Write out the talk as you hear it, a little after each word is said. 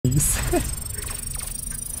games.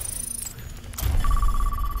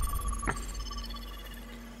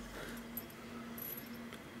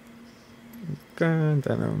 God,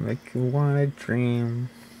 that'll make you wanna dream.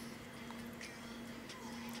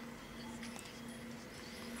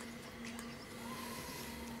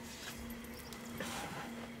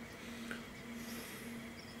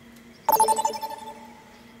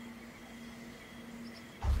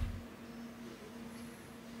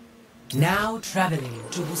 Now traveling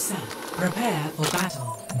to Busan. Prepare for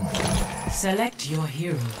battle. Select your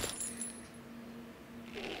hero.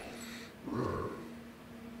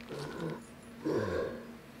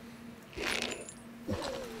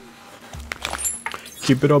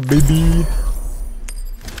 Keep it up, baby.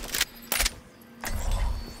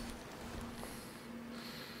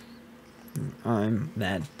 I'm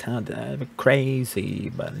that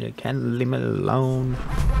crazy, but you can't leave me alone.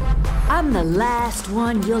 I'm the last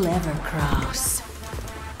one you'll ever cross.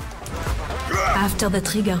 After the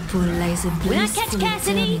trigger pull lies a blissful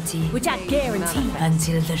eternity, which I guarantee,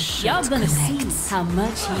 until the shot you're gonna connects. see how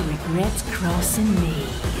much he regrets crossing me.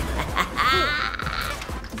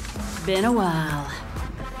 Been a while.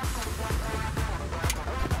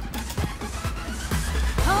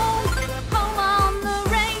 Home on the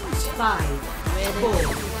range. 5, 4,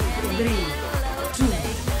 3, 2,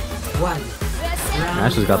 1.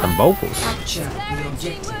 Ashe has got them vocals. Capture the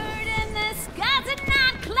objective.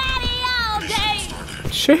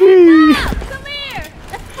 Shee! Come here.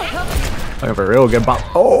 I have a real good bop.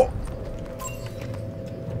 Oh!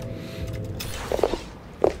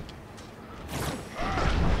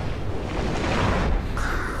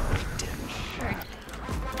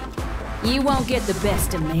 You won't get the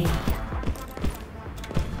best of me.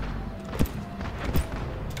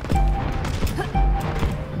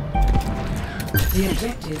 The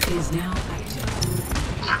objective is now active.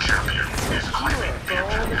 The champion is claiming the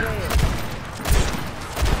objective.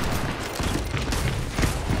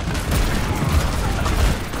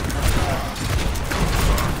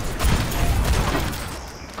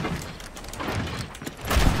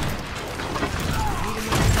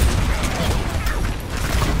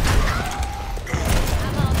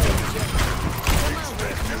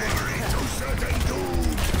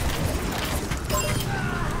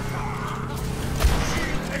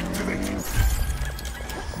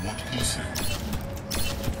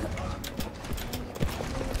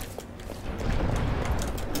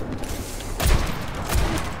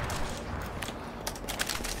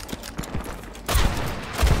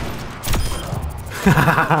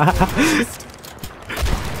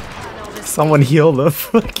 Someone heal the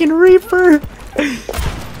fucking Reaper.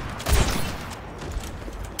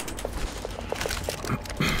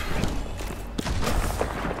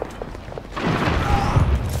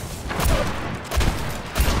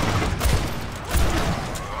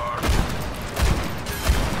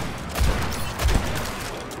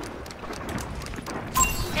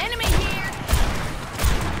 Enemy here.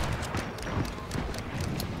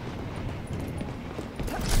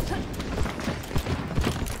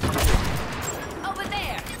 Over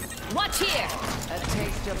there. Watch here. A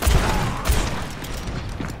taste of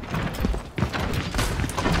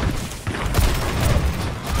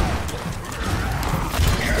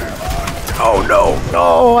Oh no,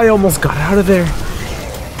 no, I almost got out of there.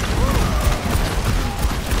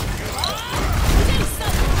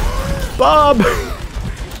 Bob!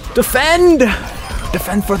 Defend!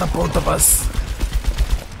 Defend for the both of us.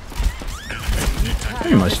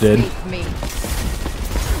 Pretty much did.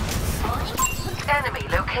 enemy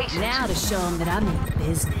location. Now to show them that I'm in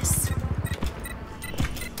business.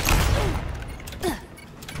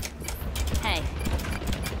 Hey.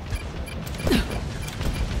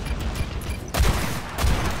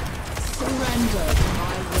 Surrender to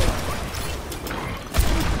my will.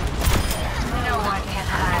 No one can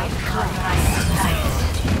hide from my sight.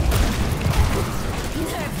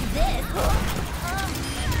 Nerf this.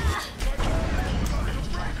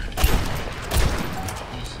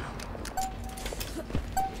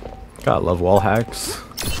 Gotta love wall hacks.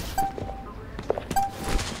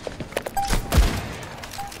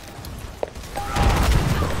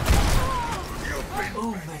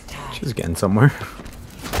 She's getting somewhere.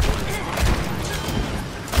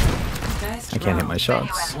 I can't hit my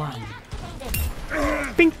shots.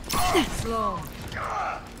 Bing.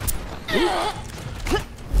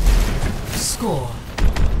 Score.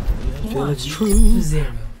 I feel it's true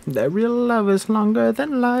 0. that real love is longer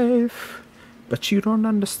than life. But you don't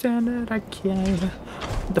understand it, I can't.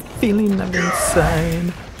 The feeling of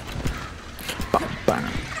inside. Ba-ba.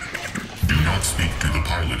 Do not speak to the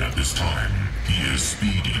pilot at this time. He is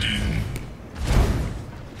speed eating.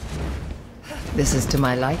 This is to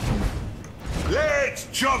my liking. Let's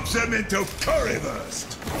chop them into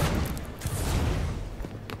currywurst.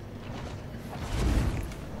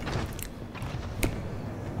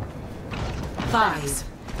 Five,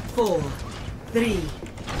 4, 3,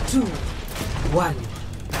 2, 1.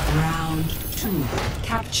 Round 2.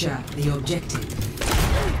 Capture the objective.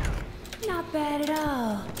 Not bad at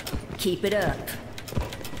all. Keep it up.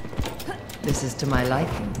 This is to my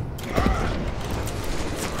liking.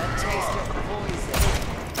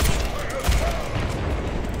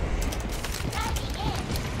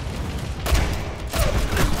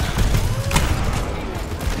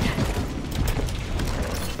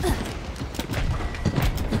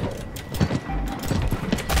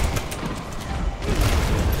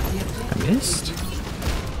 Missed.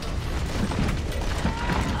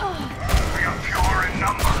 We are pure in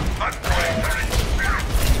number, but greater in spirit.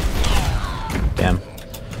 Damn.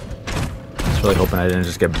 I was really hoping I didn't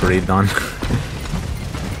just get breathed on.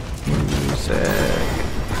 Music.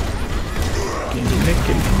 Gimme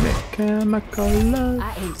chemical love.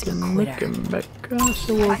 I ain't a Gimme quitter. chemical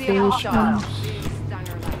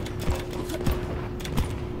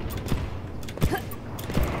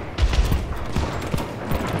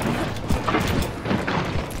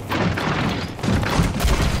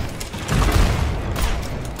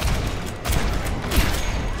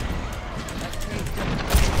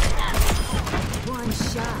One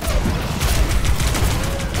shot.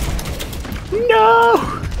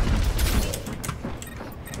 No!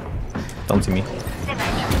 Don't see me.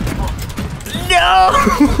 No!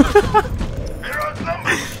 They're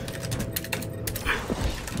outnumbered.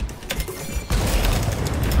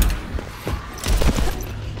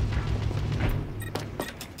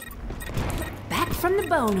 Back from the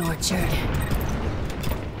bone orchard.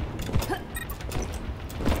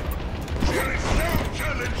 There is no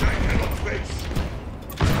challenge I cannot face.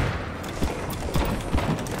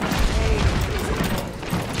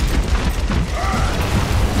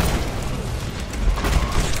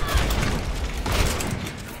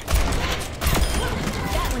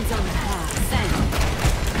 That one's on the path. Thanks.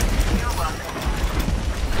 You're welcome.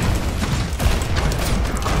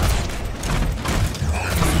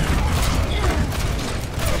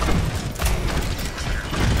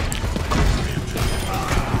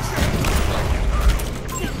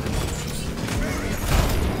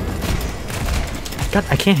 God,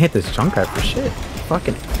 I can't hit this junk guy for shit.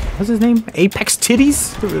 Fucking, what's his name? Apex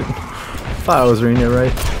Titties? Thought I was reading it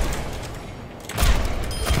right.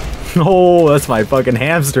 Oh, that's my fucking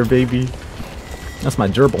hamster, baby. That's my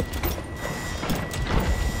gerbil.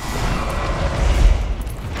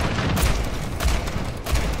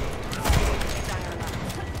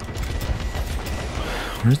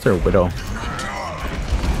 Where's their widow?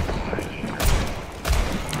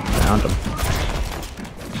 Found him.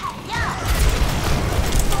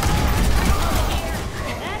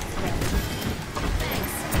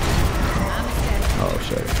 Oh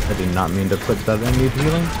shit, I did not mean to click that I need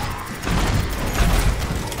healing.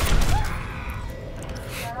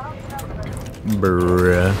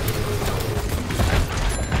 Bruh.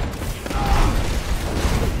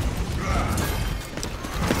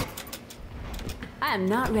 I am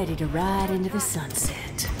not ready to ride into the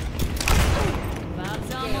sunset.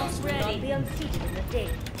 Bob's almost ready. Be unseated in the day.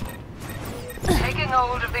 Taking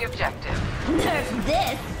hold of the objective. Nerf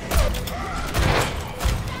this!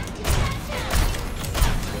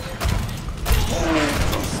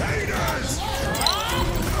 Crusaders!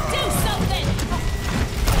 Do something!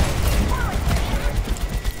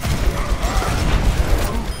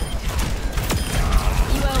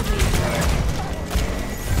 You owe me.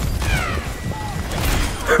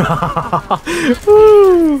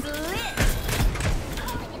 Woo!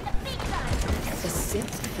 A sip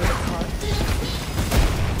for the heart.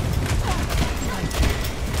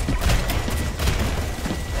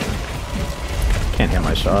 Can't hit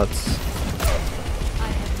my shots.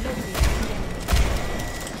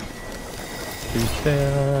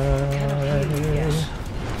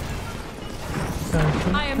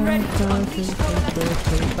 I am ready to unleash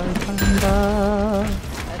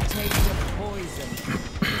A taste of poison.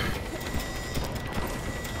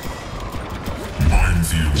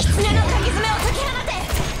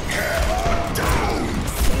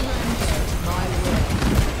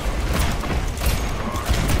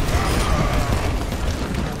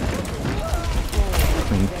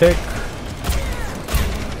 Clean pick.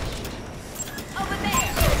 over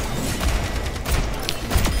there.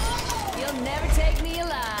 You'll never take me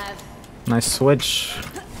alive. Nice switch.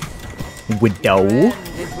 Widow. End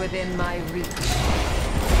is within my reach.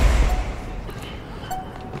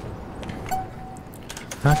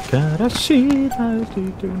 I gotta see.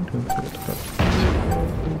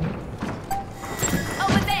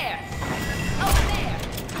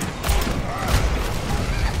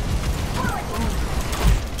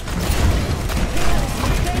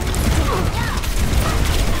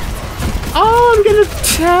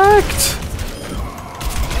 wrecked!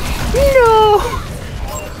 No!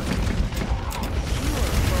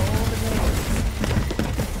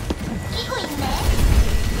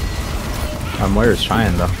 Moira's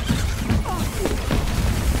trying though.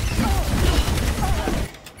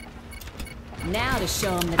 Now to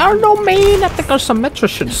show them that I don't know, man. I think our Symmetra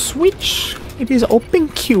should switch. It is open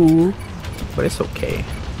queue, but it's okay.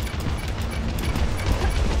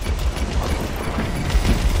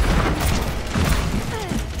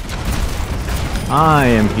 I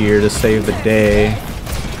am here to save the day.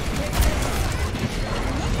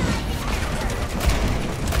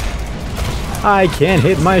 I can't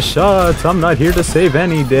hit my shots. I'm not here to save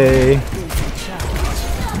any day.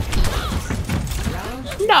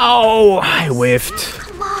 No, I whiffed.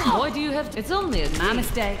 Why do you have to? It's only my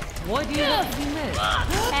mistake. Why do you have to be missed?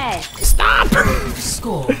 Hey, Stop!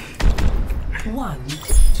 Score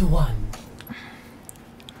 1-1.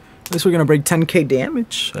 At least we're gonna break 10k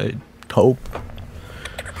damage. I hope.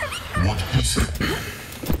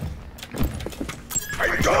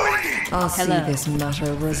 I'll see this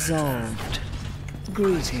matter resolved.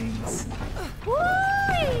 Greetings.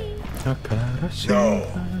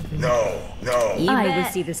 No, no, I will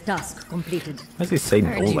see this task completed. Why does he say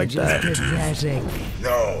no like that? Pathetic.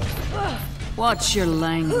 no. Watch your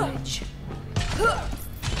language.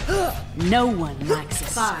 No one likes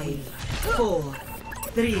us. 5, 4,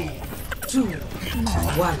 3, 2,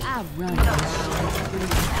 1. I run.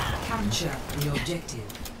 Capture the objective.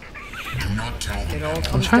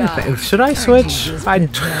 I'm trying to think. Should I switch?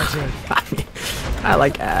 I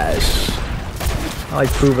like Ashe. I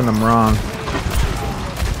like proving them wrong.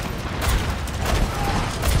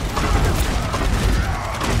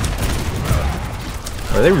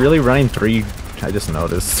 Are they really running 3? I just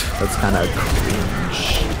noticed. That's kind of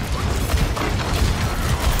cringe.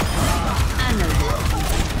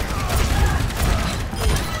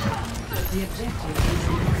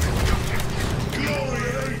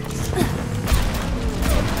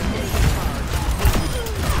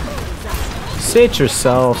 Sit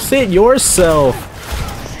yourself. Sit yourself.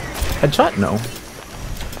 Headshot? No.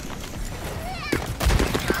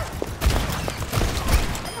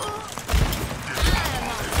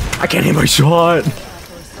 I can't hit my shot.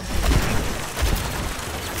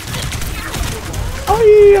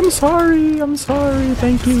 Oh, I'm sorry. I'm sorry.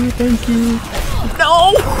 Thank you. Thank you.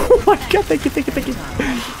 No! Oh my god. Thank you. Thank you. Thank you.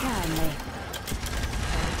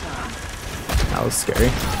 That was scary.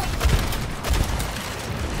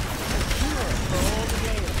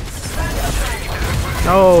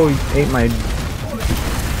 Oh, he ate my...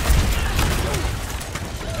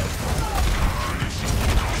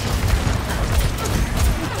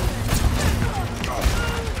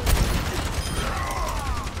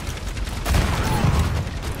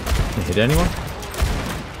 Hit anyone?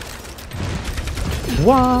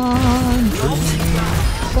 1, 2,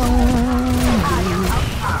 1.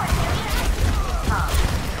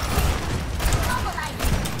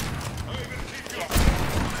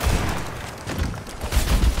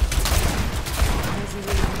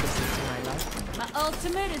 My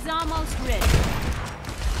ultimate is almost ready.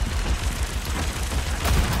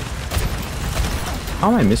 How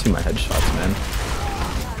am I missing my headshots, man?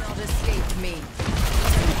 Cannot escape me.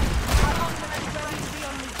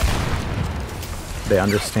 They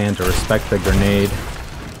understand to respect the grenade.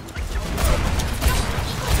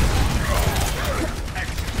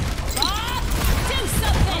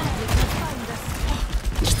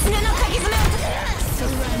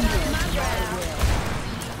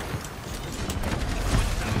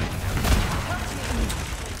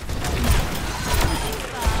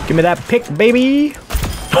 Give me that pick, baby!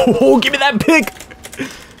 Oh, give me that pick!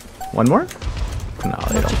 One more? No,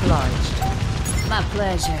 they don't. Obliged. My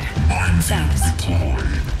pleasure.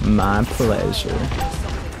 My pleasure.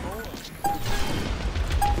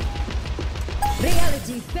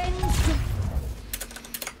 Reality bends to...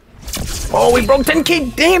 Oh, we broke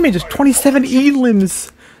 10k damage! It's 27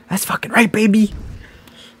 elims! That's fucking right, baby!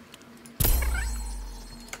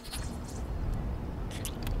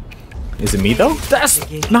 Is it me, though? That's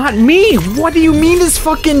not me! What do you mean this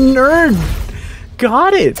fucking nerd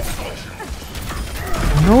got it?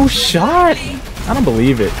 No shot! I don't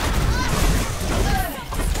believe it.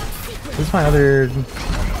 Where's my other...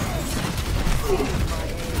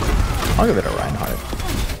 I'll give it a Reinhardt.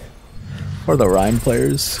 For the Rhine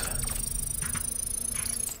players.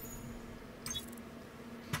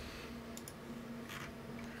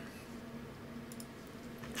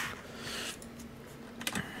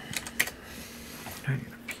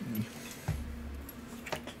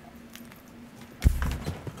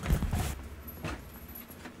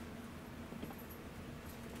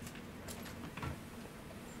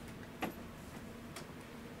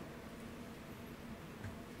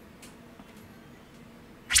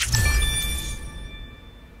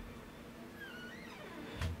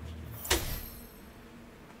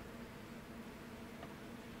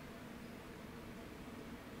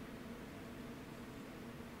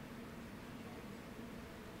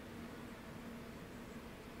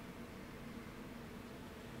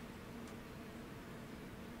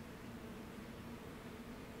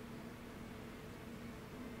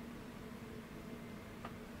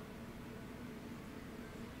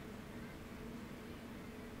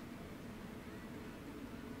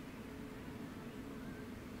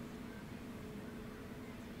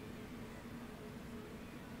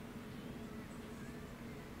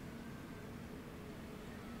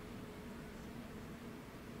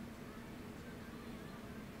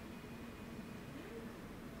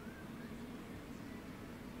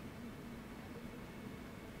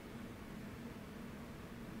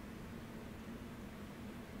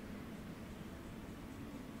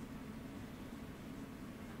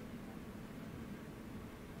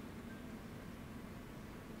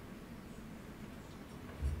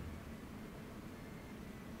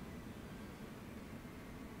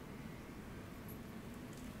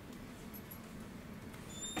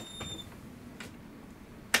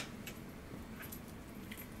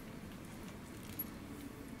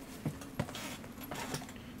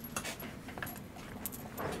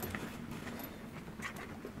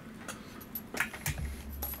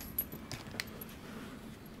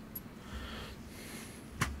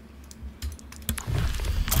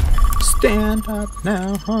 Stand up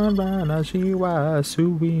now, Hanbana Shiwa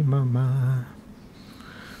Sui Mama.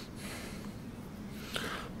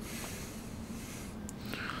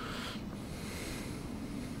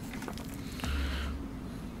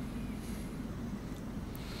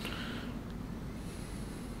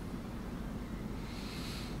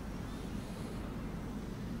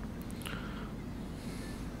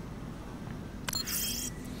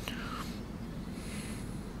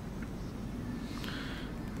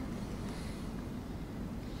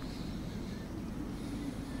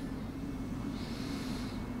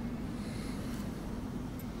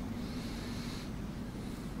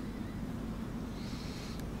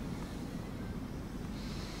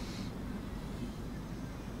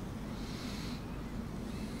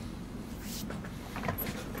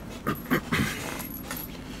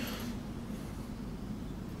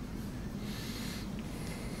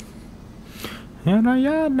 And I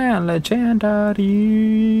am now legendary.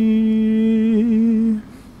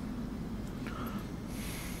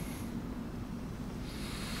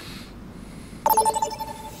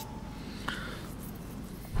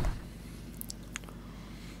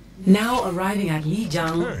 Now arriving at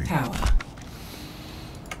Lijiang Tower.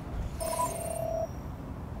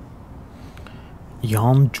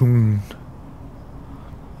 Yamjun.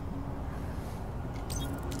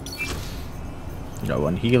 Got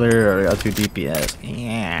one healer, or got 2 DPS.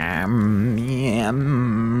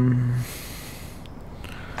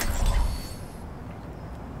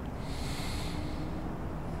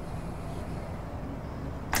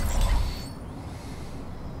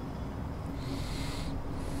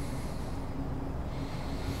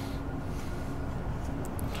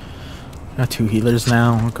 Got 2 healers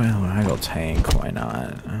now. Okay, I go tank. Why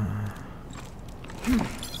not?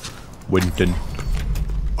 Winton.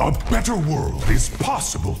 A better world is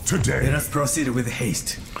possible today. Let us proceed with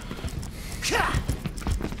haste.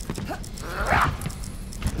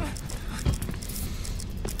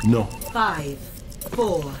 No. 5,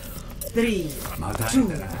 4, 3, 2,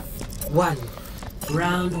 1.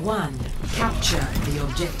 Round 1. Capture the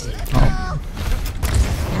objective.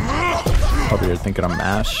 Probably you're thinking I'm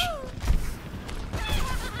Ashe.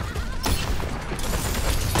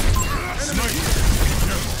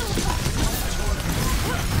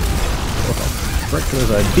 Frick, there's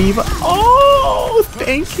a diva. Oh,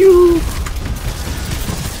 thank you.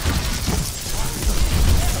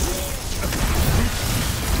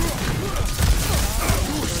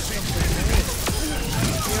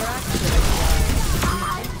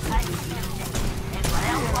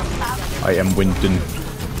 I am Winton.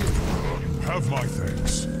 Have my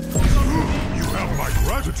thanks. You have my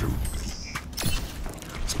gratitude.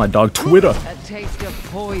 It's my dog Twitter. A taste of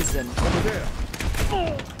poison.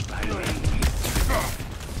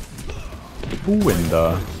 Who in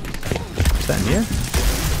the... Is that in here?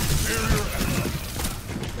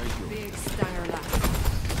 Big stanger left.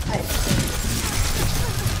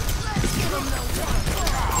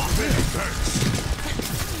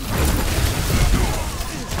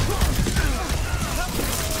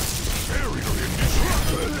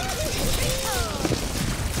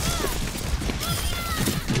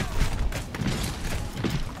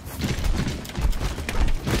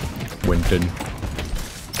 Winton.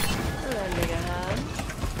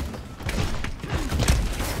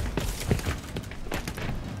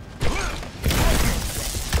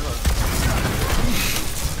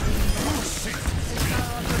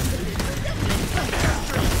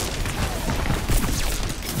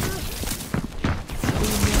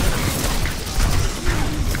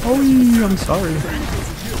 Oh, I'm sorry.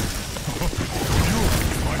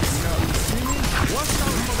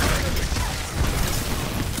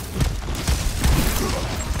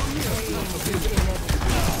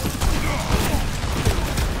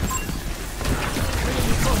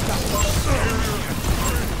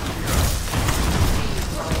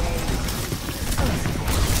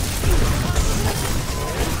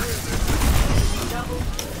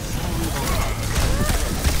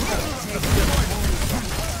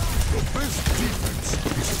 The best defense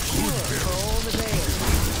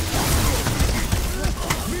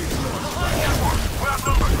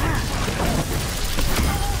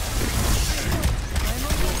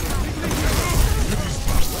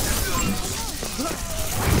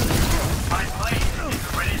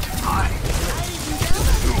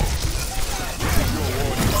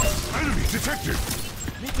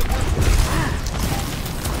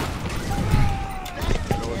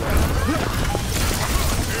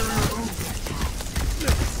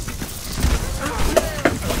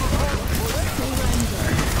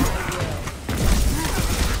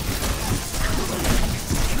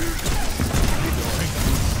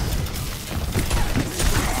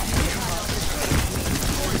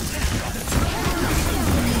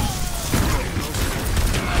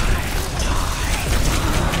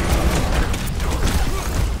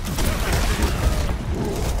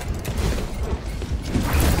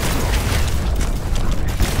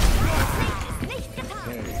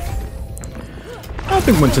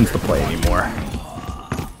think Winston's the play anymore.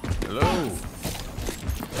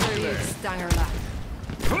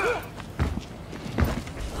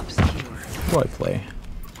 Who do I play?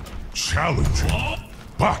 Challenging,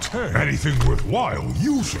 but anything worthwhile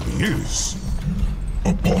usually is.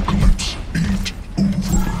 Apocalypse ain't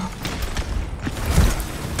over.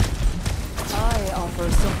 I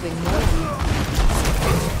offer something more.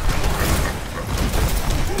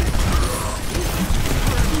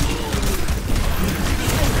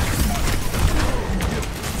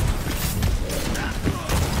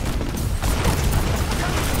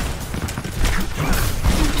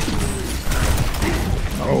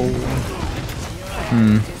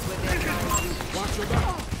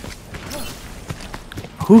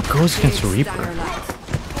 Who goes against Reaper?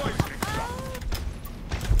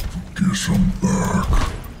 Guess I'm back.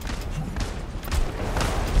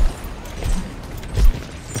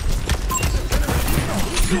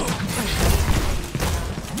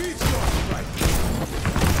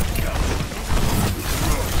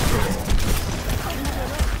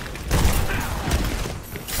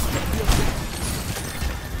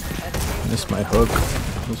 Missed my hook.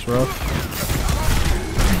 That was rough.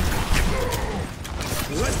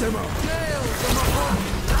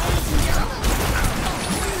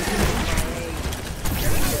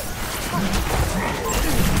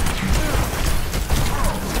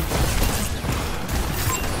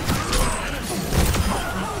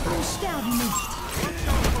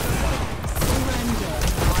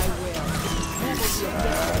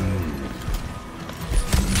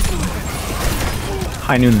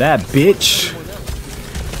 High noon that, bitch.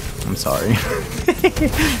 I'm sorry.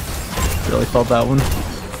 Really felt that one.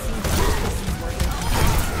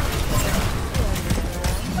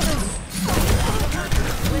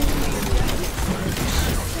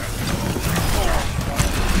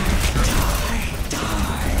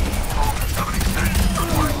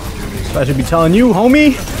 So I should be telling you,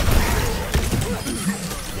 homie.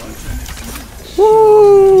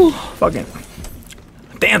 Woo! Fucking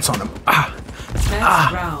dance on him. Ah.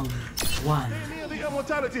 Best round 1.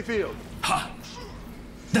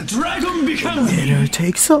 The dragon becomes Winner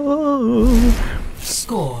takes all.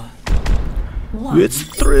 Score 1. It's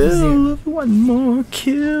thrill of one more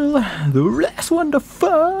kill, the last one to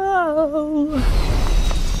fall.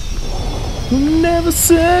 We'll never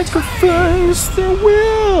sacrifice their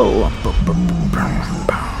will.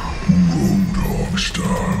 dog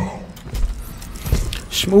style.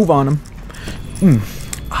 Schmoove on him.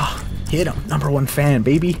 Ah, hit him. #1 fan,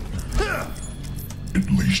 baby. At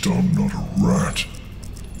least I'm not a rat.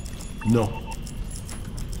 No.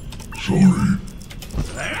 Sorry.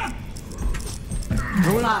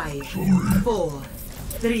 5, 4,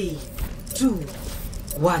 3, 2,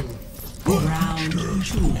 1. Round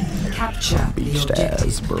 2. Capture the Beached objective.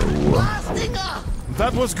 ass, bro.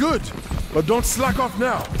 That was good, but don't slack off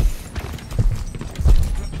now.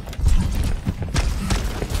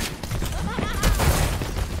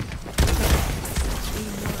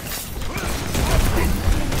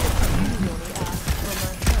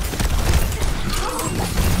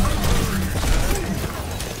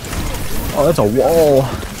 Oh, that's a wall.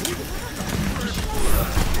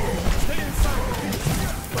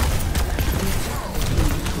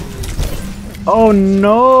 Oh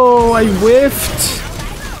no, I whiffed.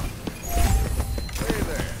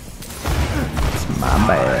 It's my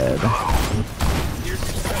bad.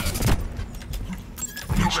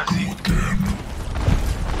 Let's go again.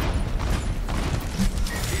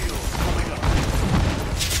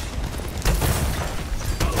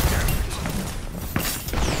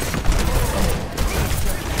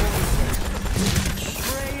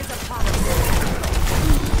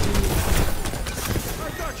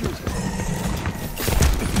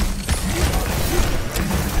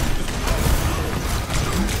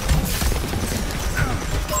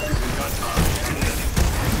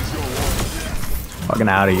 Fucking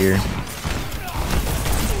out of here.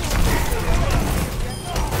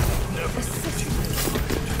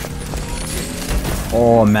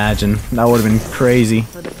 Oh, imagine. That would have been crazy.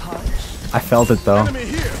 I felt it though.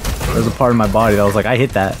 There's a part of my body that was like, I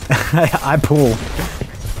hit that. I pull.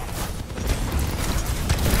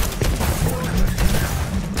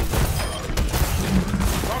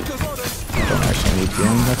 I don't actually need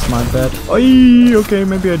game. That's my bad. Oy, okay,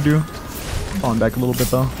 maybe I do. Falling back a little bit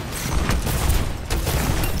though.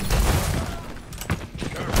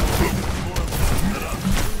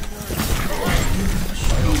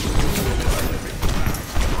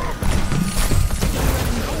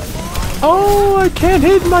 Oh, I can't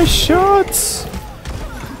hit my shots.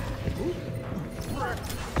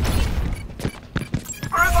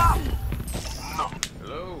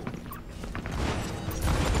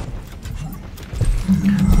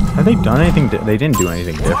 Have they done anything? They didn't do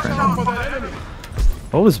anything different.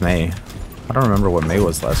 What was May? I don't remember what May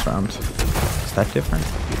was last round. Is that different?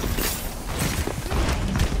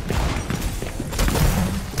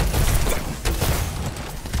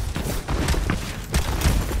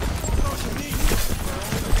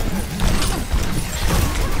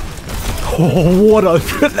 Oh, what a...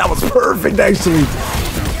 that was perfect, actually.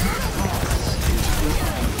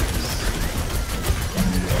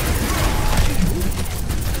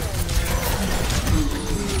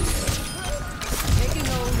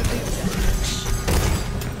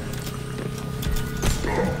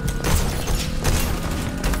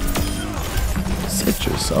 Sit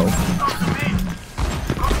yourself.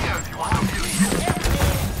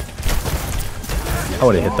 I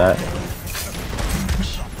would have hit that.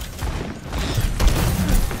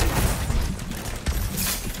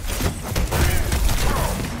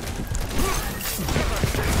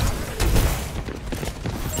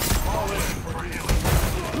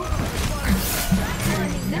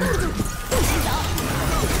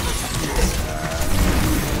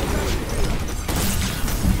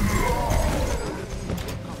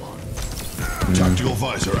 Tactical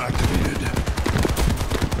visor activated.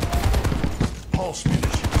 Pulse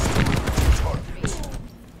munitions.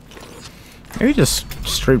 Maybe just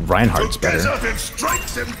straight Reinhardt's better. Deserted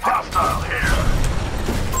strikes in hostile here.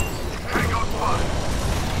 Hang on one.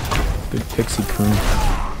 Big pixie coon.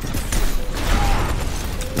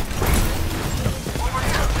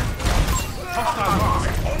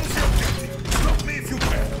 Stop me if you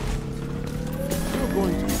can. You're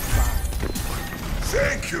going to die.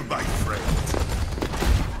 Thank you, my friend.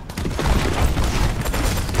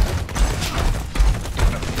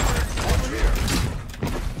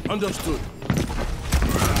 Understood.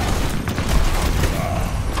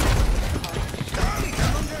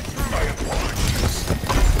 My apologies.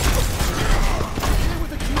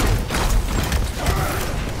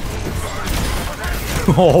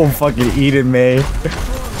 Oh, fucking eat it, May.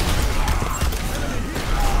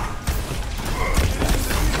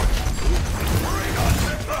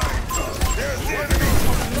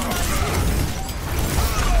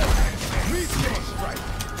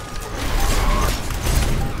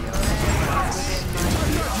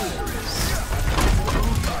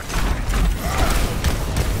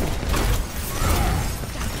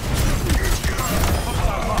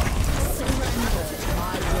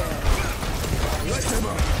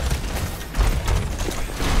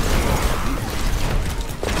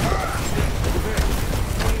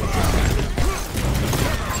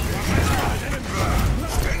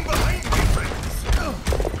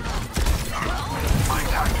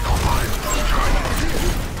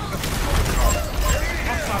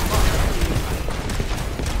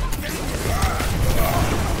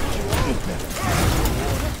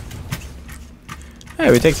 Hey,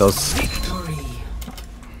 we take those. Victory.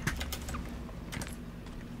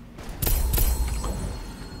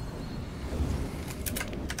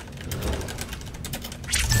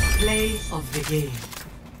 Play of the game.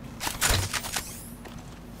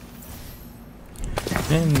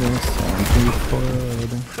 In this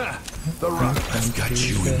The rock has got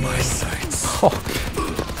you in my sights. Oh,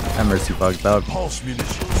 that mercy fucked up. Pulse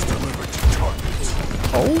munitions delivered to targets.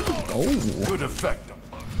 Oh. Good effect.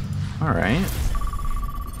 Alright.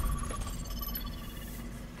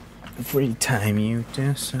 Every time you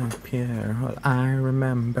disappear, what I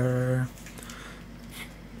remember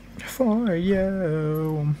for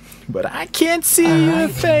you. But I can't see your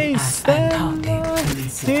face and I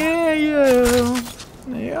hear you.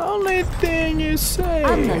 The only thing you say.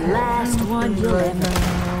 I'm the last one you'll ever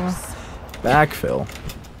Backfill.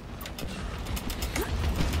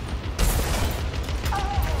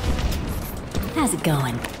 How's it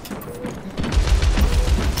going?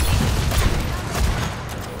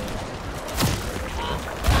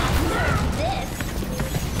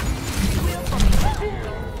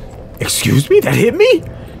 Excuse me? That hit me?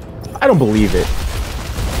 I don't believe it.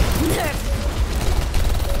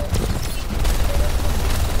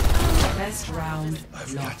 Best round.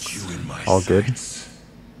 I've got you in my All good. sights.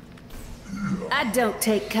 I don't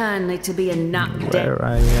take kindly to being knocked down. Where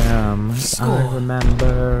I am, I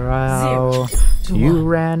remember how 0-1. you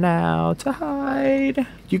ran out to hide.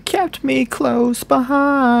 You kept me close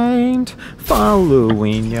behind,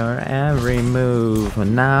 following your every move.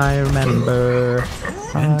 And I remember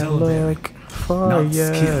I look for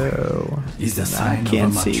you. Is the I sign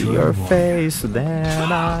can't of a see mature your woman. face,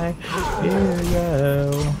 then I hear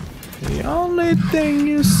you. The only thing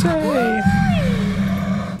you say.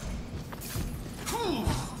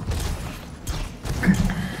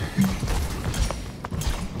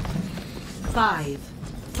 5,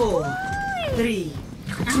 4, 3,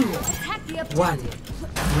 2, 1.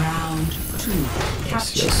 Round 2.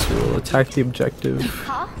 Yes, we'll attack the objective.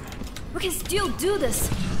 Huh? We can still do this.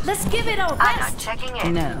 Let's give it our I'm best. not checking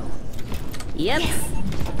in. No. Yep.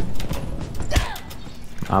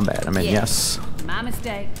 Not bad. I mean, yes. My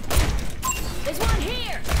mistake. There's one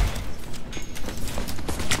here.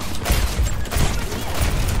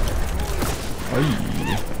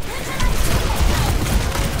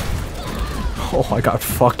 Oh, I got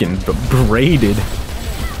fucking braided.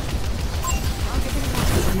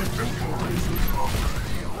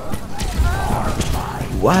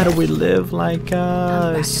 Why do we live like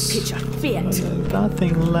us?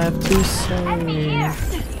 Nothing left to say.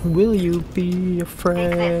 Will you be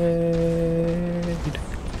afraid?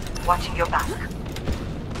 Watching your back.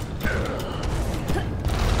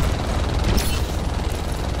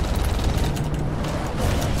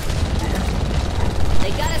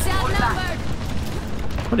 They got us outnumbered.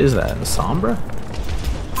 What is that? A Sombra?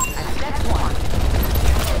 That's one.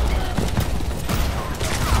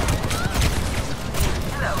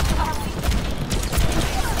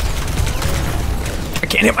 I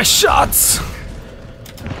can't hit my shots!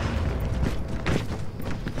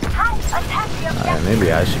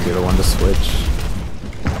 Maybe I should be the one to switch.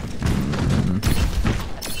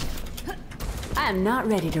 I am not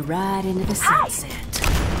ready to ride into the sunset.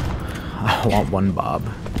 I want one bob.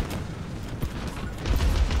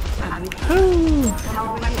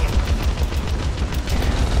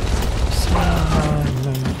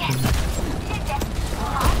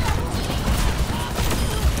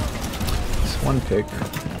 It's one pick.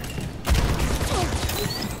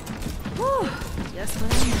 Yes,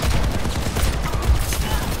 ma'am.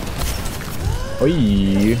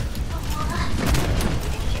 Oi.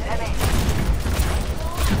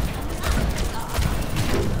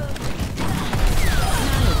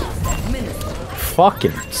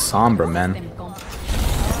 Fucking Sombra, man.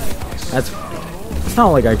 It's not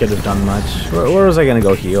like I could have done much. Where was I gonna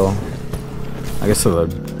go heal? I guess to the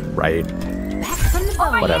right.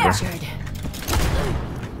 Whatever.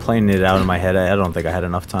 Playing it out in my head, I don't think I had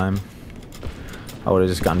enough time. I would have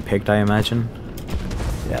just gotten picked, I imagine.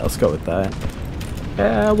 Yeah, let's go with that.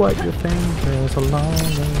 Yeah, what you think as long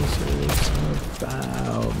as it's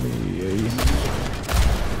about me.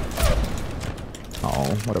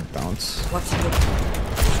 Oh, what a bounce.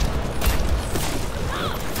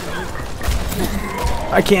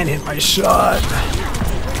 I can't hit my shot.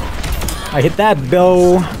 I hit that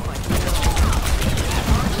though.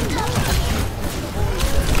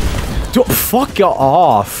 Dude, fuck you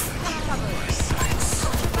off.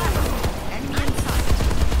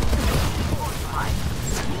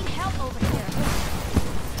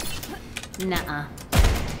 Nuh-uh.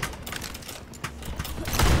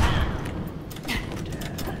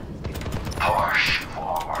 Push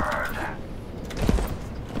forward.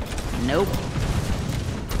 Nope.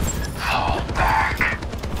 Fall back.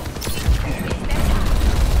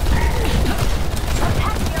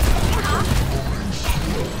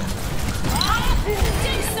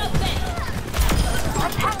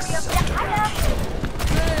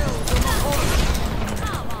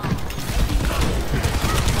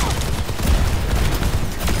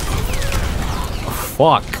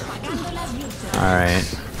 Fuck. Alright.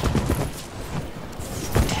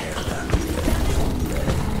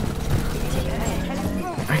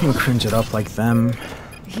 I can cringe it up like them.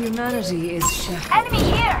 Humanity is shackled. Enemy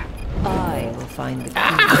here! I will find the key.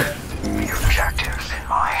 The objectives in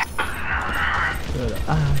my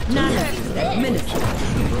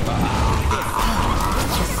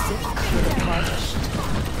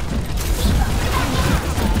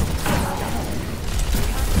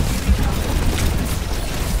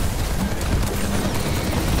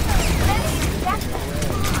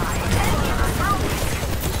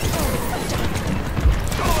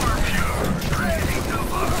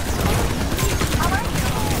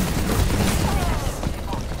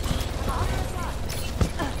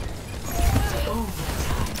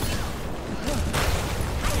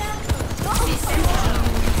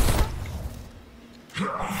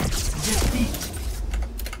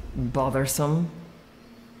Bothersome.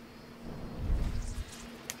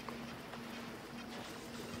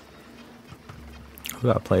 Who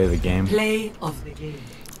got play of the game? Play of the game.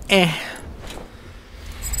 Eh.